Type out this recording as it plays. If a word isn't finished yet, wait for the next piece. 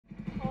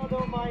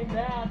mind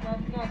that.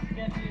 That's not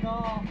sketchy at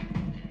all.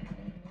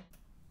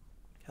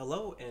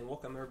 Hello and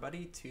welcome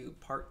everybody to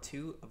part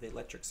 2 of the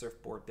electric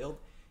surfboard build.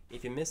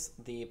 If you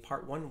missed the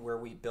part 1 where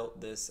we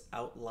built this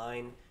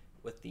outline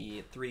with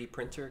the 3D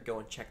printer, go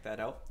and check that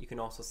out. You can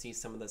also see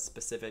some of the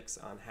specifics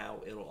on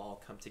how it'll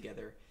all come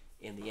together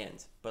in the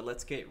end. But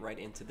let's get right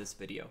into this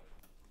video.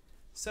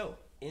 So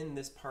in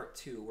this part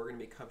 2, we're going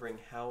to be covering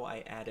how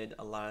I added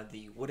a lot of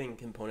the wooden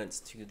components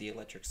to the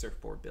electric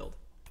surfboard build.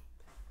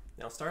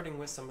 Now starting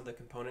with some of the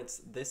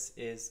components, this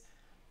is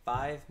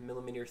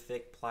 5mm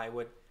thick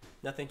plywood.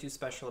 Nothing too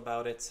special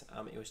about it.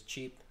 It was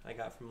cheap. I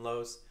got from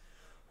Lowe's.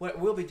 What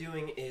we'll be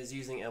doing is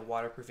using a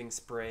waterproofing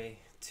spray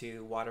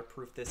to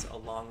waterproof this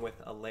along with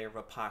a layer of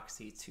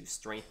epoxy to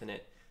strengthen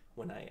it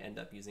when I end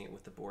up using it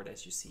with the board,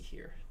 as you see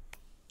here.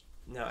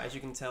 Now, as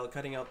you can tell,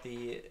 cutting out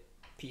the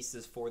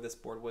pieces for this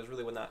board was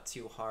really not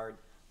too hard.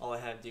 All I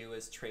had to do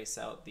is trace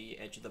out the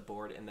edge of the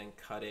board and then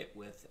cut it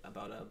with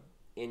about an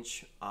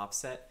inch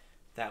offset.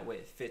 That way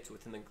it fits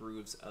within the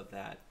grooves of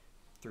that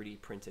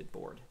 3D printed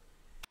board.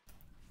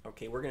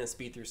 Okay, we're going to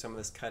speed through some of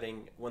this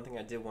cutting. One thing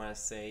I did want to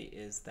say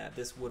is that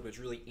this wood was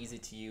really easy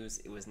to use.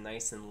 It was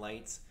nice and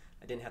light.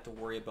 I didn't have to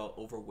worry about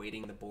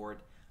overweighting the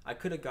board. I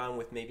could have gone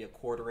with maybe a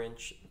 1/4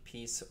 inch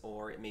piece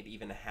or maybe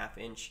even a 1/2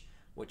 inch,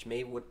 which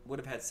would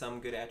have had some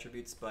good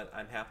attributes, but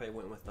I'm happy I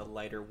went with the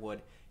lighter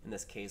wood in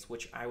this case,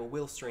 which I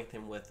will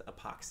strengthen with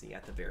epoxy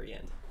at the very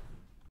end.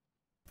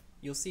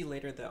 You'll see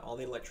later that all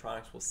the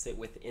electronics will sit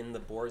within the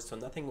board, so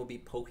nothing will be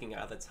poking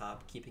out of the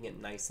top, keeping it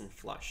nice and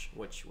flush,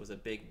 which was a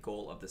big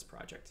goal of this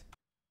project.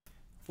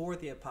 For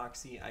the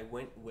epoxy, I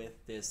went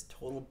with this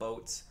Total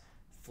Boat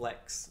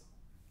Flex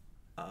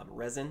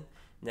resin.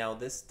 Now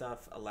this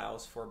stuff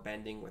allows for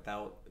bending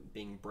without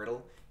being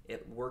brittle.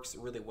 It works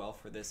really well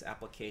for this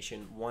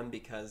application, one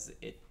because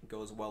it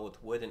goes well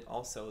with wood, and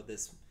also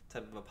this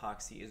type of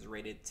epoxy is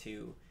rated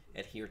to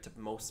adhere to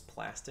most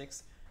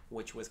plastics,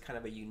 which was kind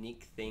of a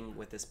unique thing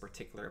with this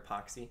particular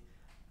epoxy.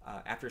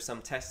 After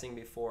some testing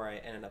before I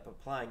ended up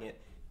applying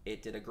it,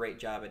 it did a great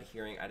job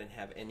adhering. I didn't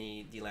have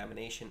any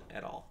delamination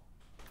at all.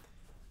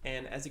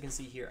 And as you can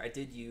see here, I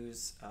did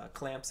use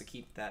clamps to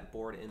keep that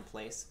board in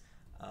place.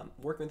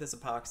 Working with this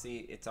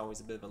epoxy, it's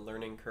always a bit of a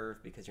learning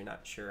curve because you're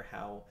not sure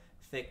how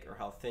thick or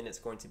how thin it's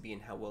going to be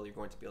and how well you're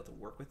going to be able to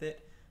work with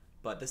it.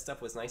 But this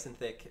stuff was nice and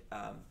thick.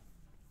 I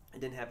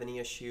didn't have any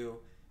issue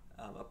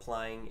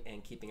applying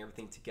and keeping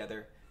everything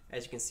together.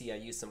 As you can see, I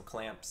used some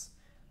clamps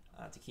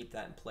to keep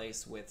that in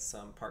place with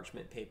some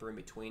parchment paper in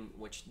between,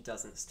 which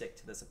doesn't stick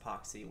to this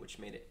epoxy, which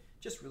made it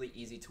just really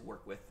easy to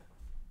work with.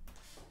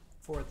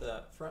 For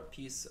the front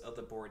piece of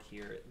the board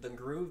here, the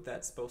groove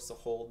that's supposed to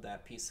hold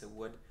that piece of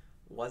wood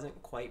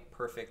wasn't quite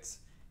perfect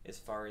as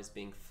far as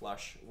being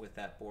flush with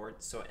that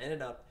board, so I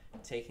ended up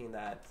taking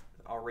that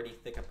already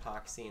thick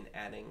epoxy and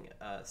adding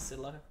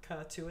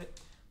silica to it,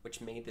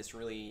 which made this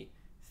really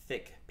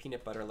thick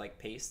peanut butter like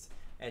paste.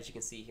 As you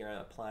can see here, I'm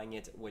applying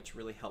it, which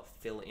really helped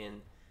fill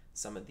in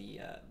some of the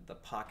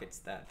pockets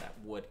that that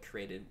wood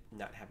created,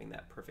 not having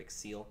that perfect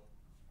seal.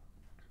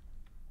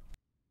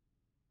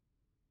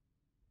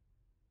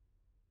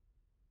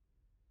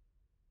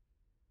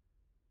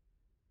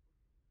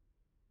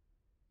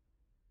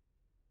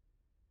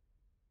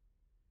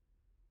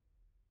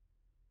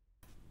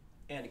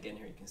 And again,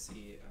 here you can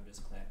see I'm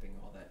just clamping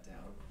all that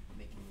down,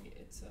 making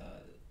it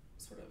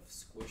sort of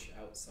squish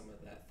out some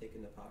of that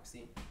thickened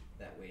epoxy.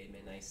 That way it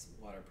made a nice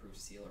waterproof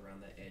seal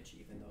around the edge,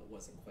 even though it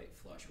wasn't quite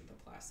flush with the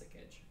plastic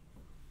edge.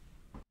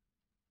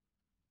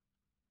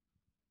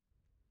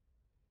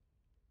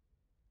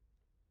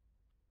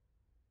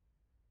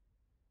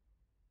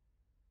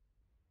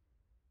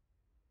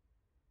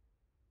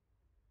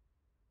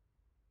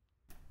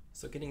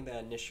 So getting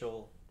that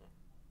initial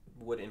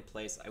wood in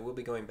place, I will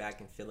be going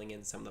back and filling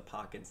in some of the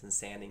pockets and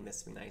sanding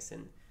this to be nice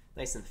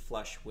and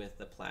flush with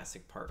the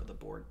plastic part of the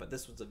board. But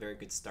this was a very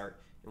good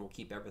start, and we'll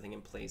keep everything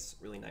in place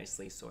really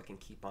nicely so I can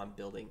keep on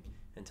building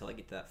until I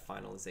get to that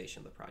finalization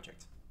of the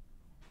project.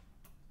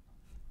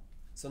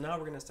 So now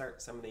we're going to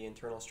start some of the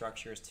internal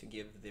structures to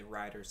give the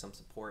rider some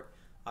support.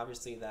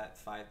 Obviously that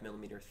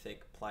 5mm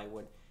thick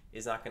plywood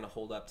is not going to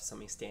hold up to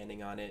somebody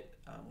standing on it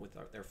with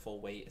their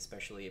full weight,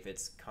 especially if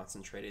it's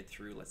concentrated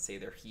through, let's say,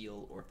 their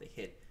heel, or if they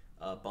hit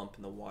a bump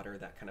in the water,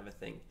 that kind of a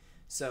thing.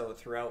 So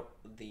throughout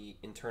the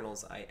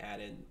internals, I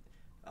added,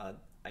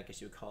 I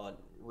guess you would call it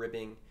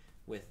ribbing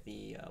with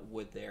the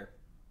wood there.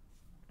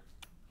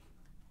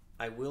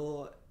 I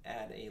will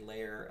add a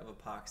layer of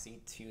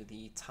epoxy to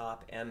the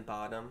top and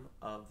bottom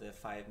of the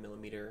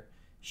 5mm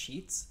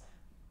sheets,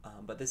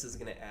 but this is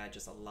going to add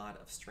just a lot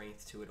of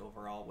strength to it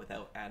overall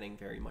without adding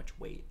very much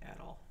weight at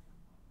all.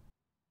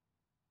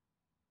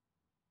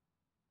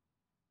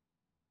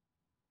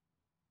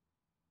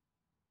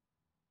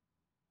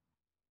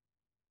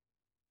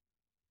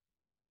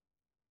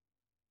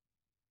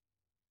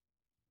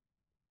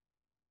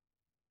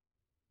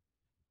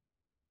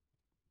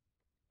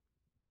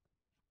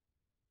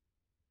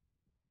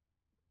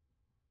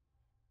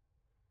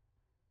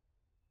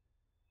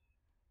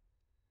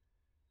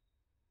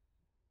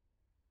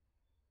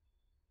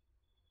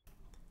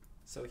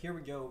 So here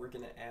we go, we're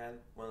going to add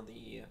one of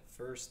the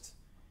first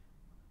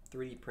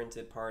 3D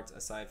printed parts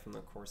aside from,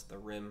 of course, the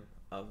rim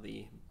of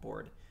the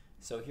board.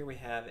 So here we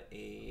have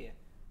the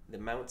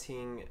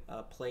mounting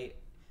plate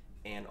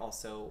and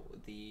also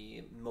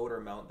the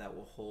motor mount that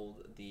will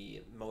hold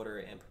the motor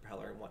and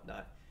propeller and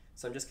whatnot.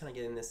 So I'm just kind of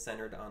getting this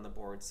centered on the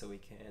board so we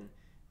can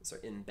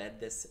sort of embed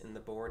this in the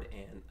board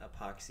and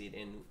epoxy it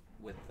in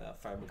with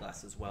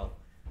fiberglass as well.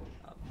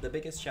 The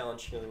biggest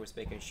challenge here was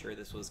making sure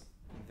this was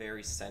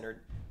very centered.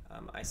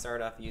 I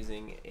started off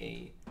using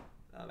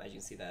as you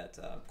can see, that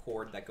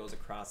cord that goes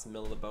across the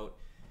middle of the boat.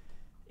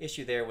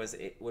 Issue there was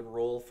it would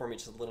roll for me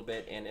just a little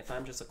bit, and if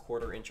I'm just a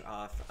 1/4 inch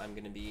off, I'm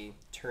going to be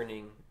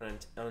turning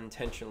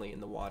unintentionally in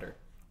the water.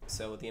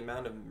 So the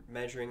amount of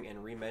measuring and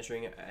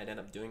remeasuring I ended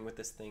up doing with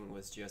this thing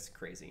was just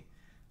crazy.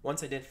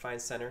 Once I did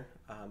find center,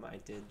 I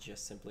did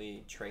just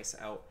simply trace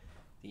out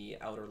the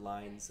outer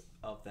lines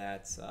of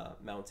that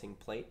mounting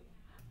plate,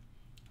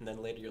 and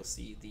then later you'll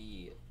see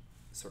the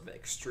sort of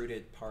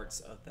extruded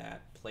parts of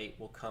that plate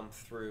will come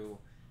through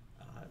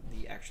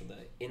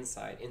the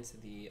inside into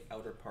the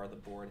outer part of the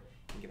board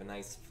and give a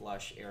nice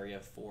flush area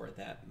for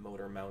that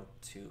motor mount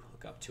to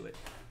hook up to it.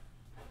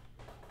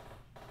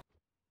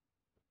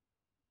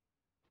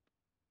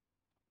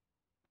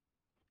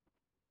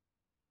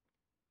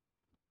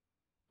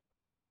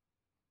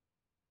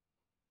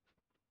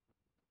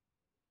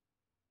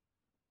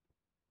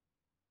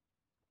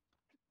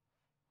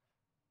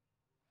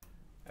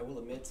 I will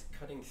admit,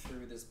 cutting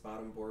through this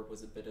bottom board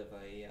was a bit of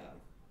a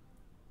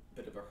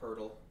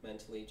hurdle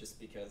mentally, just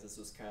because this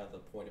was kind of the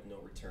point of no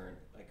return.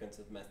 I couldn't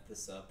have messed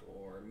this up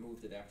or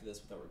moved it after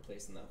this without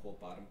replacing that whole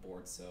bottom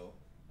board, so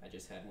I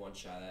just had one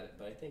shot at it,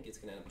 but I think it's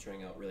going to end up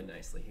turning out really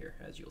nicely here,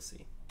 as you'll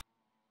see.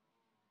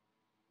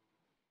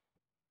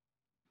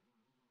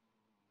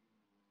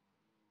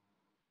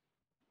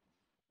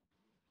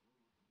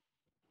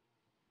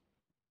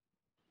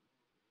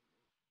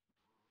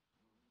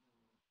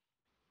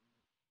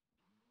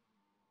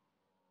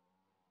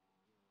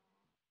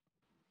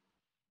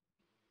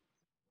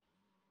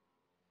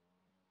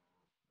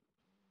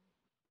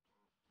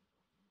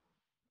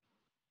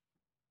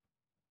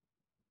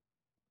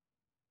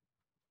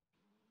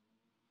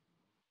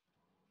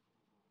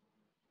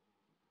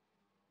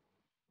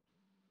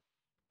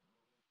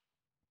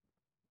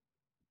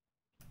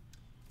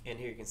 And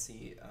here you can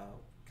see,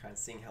 kind of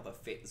seeing how the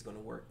fit is going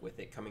to work with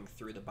it coming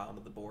through the bottom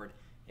of the board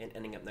and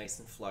ending up nice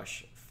and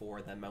flush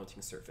for that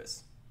mounting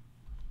surface.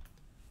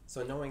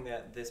 So knowing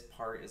that this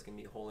part is going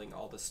to be holding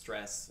all the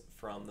stress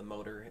from the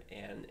motor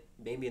and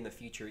maybe in the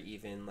future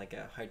even like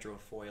a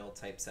hydrofoil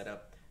type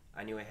setup,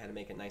 I knew I had to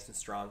make it nice and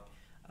strong.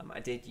 I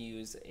did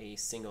use a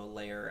single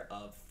layer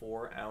of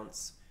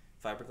 4-ounce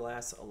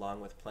fiberglass along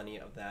with plenty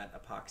of that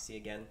epoxy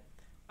again.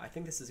 I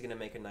think this is going to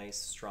make a nice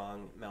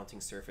strong mounting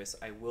surface.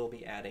 I will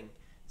be adding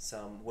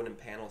some wooden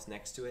panels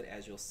next to it,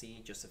 as you'll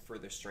see, just to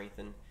further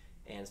strengthen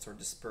and sort of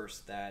disperse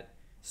that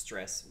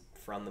stress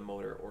from the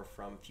motor or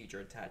from future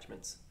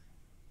attachments.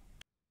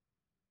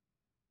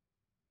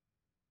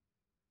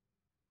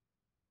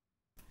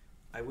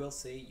 I will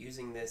say,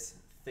 using this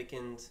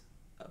thickened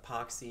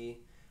epoxy,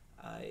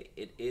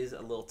 it is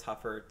a little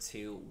tougher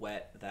to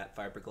wet that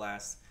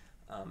fiberglass.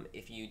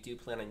 If you do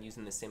plan on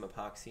using the same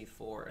epoxy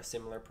for a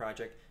similar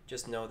project,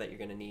 just know that you're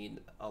going to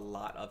need a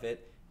lot of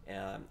it,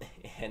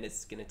 and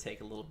it's going to take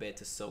a little bit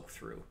to soak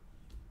through.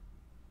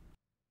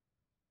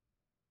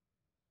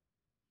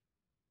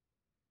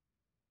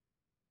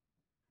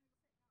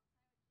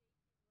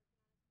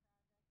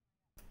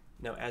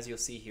 Now, as you'll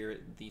see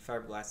here, the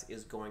fiberglass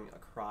is going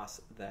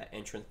across that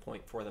entrance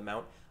point for the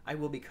mount. I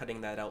will be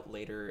cutting that out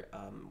later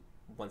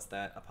once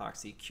that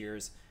epoxy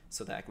cures,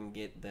 so that I can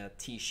get the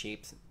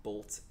T-shaped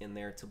bolts in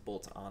there to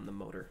bolt on the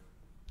motor.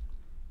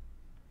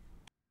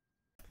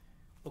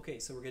 Okay,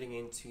 so we're getting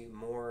into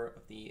more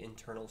of the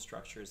internal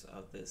structures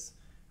of this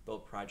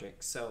boat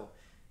project. So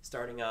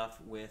starting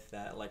off with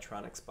that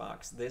electronics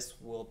box, this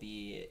will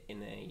be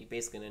in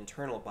basically an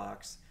internal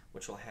box,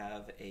 which will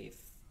have a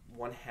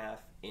 1/2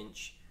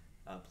 inch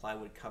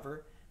plywood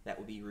cover that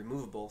will be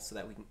removable so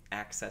that we can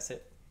access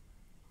it.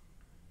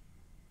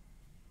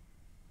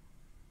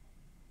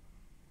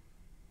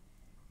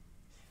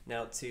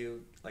 Now,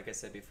 to, like I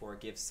said before,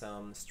 give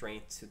some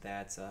strength to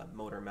that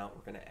motor mount,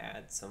 we're going to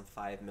add some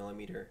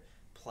 5mm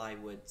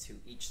plywood to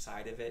each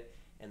side of it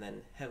and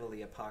then heavily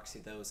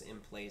epoxy those in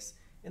place.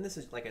 And this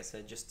is, like I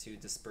said, just to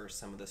disperse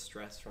some of the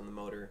stress from the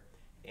motor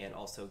and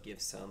also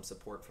give some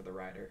support for the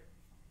rider.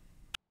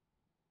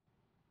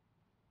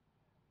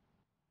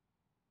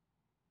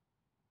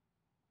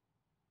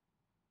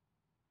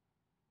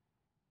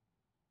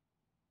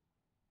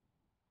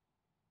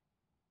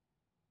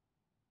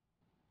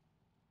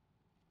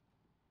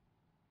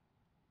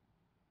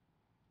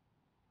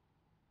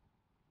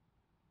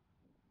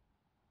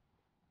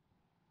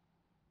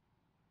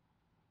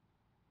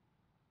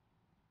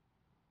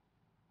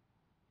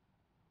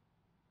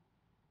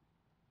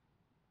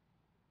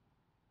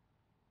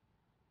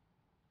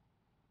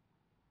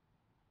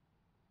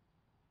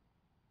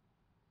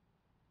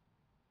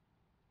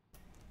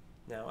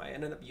 Now I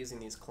ended up using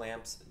these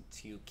clamps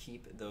to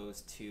keep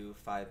those two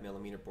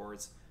 5mm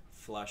boards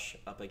flush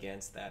up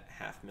against that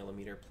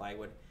 0.5mm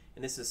plywood,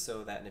 and this is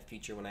so that in the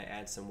future when I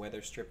add some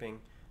weather stripping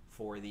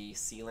for the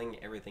ceiling,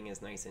 everything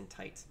is nice and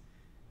tight.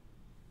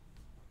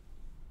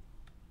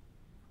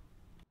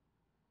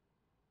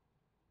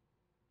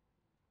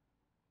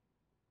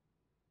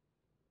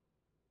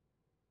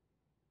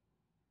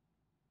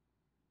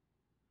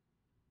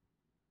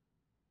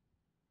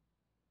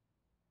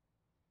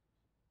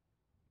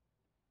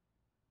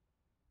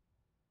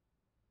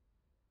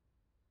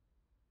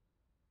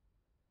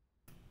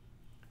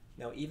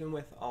 Now even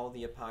with all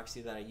the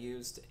epoxy that I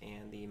used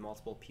and the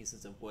multiple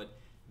pieces of wood,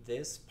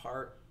 this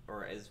part,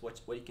 or as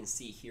what you can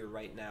see here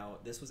right now,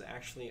 this was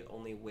actually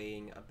only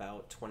weighing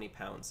about 20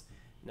 pounds.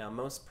 Now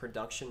most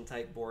production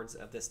type boards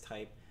of this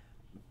type,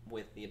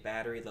 with the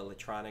battery, the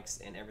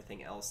electronics, and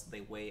everything else, they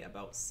weigh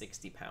about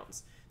 60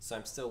 pounds. So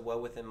I'm still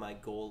well within my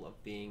goal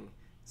of being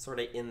sort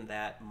of in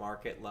that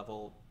market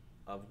level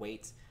of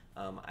weight.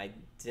 I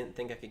didn't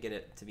think I could get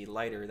it to be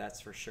lighter, that's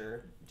for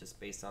sure,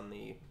 just based on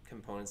the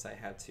components I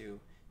had to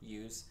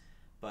use,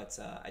 but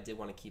I did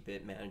want to keep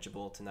it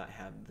manageable to not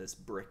have this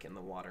brick in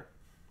the water.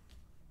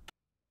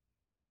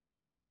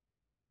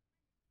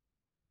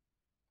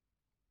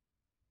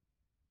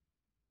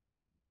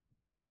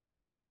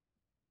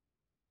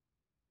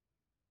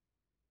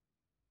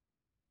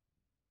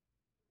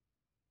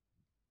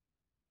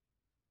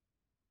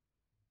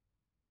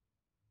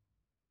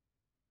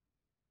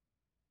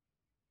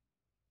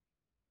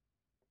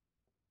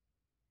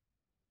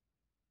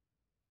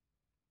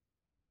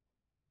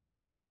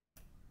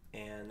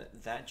 And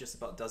that just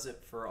about does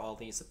it for all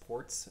the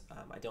supports.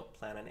 I don't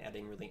plan on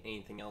adding really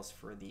anything else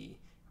for the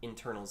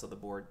internals of the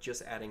board,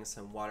 just adding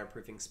some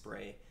waterproofing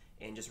spray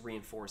and just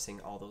reinforcing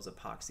all those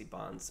epoxy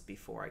bonds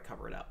before I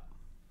cover it up.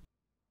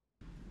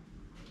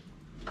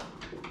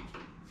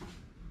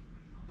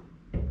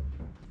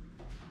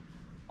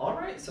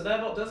 Alright, so that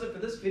about does it for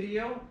this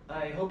video.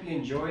 I hope you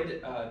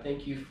enjoyed.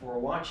 Thank you for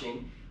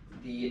watching.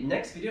 The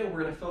next video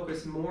we're going to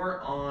focus more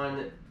on,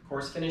 of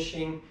course,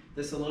 finishing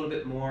this a little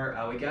bit more.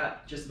 We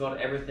got just about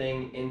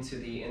everything into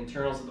the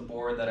internals of the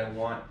board that I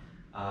want.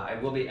 I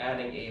will be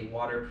adding a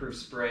waterproof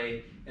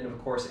spray and of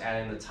course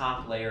adding the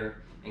top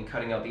layer and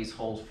cutting out these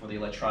holes for the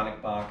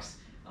electronic box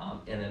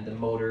and then the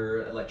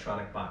motor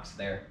electronic box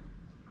there.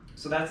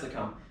 So that's to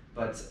come.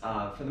 But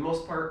for the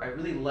most part, I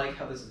really like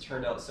how this has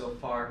turned out so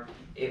far.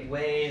 It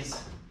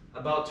weighs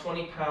about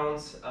 20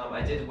 pounds.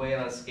 I did weigh it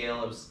on a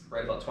scale. It was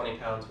right about 20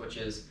 pounds, which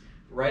is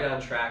right on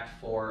track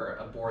for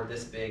a board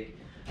this big.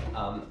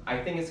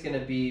 I think it's going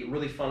to be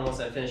really fun once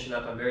I finish it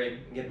up. I'm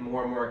getting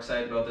more and more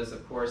excited about this,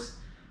 of course.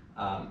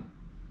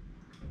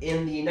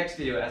 In the next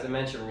video, as I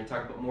mentioned, we're going to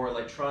talk about more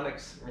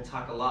electronics. We're going to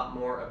talk a lot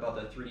more about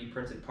the 3D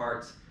printed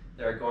parts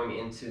that are going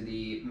into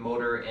the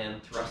motor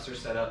and thruster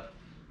setup,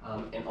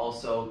 and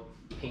also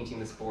painting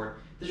this board.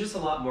 There's just a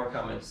lot more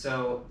coming.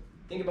 So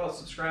think about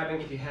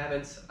subscribing if you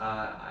haven't.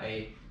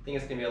 I think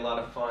it's going to be a lot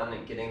of fun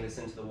getting this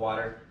into the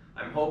water.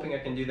 I'm hoping I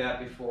can do that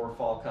before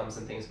fall comes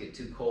and things get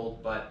too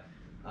cold, but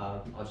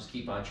I'll just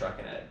keep on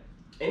trucking at it.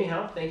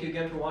 Anyhow, thank you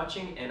again for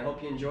watching, and I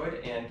hope you enjoyed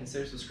it, and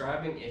consider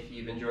subscribing if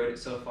you've enjoyed it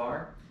so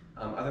far.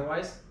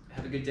 Otherwise,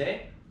 have a good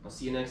day. I'll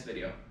see you next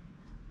video.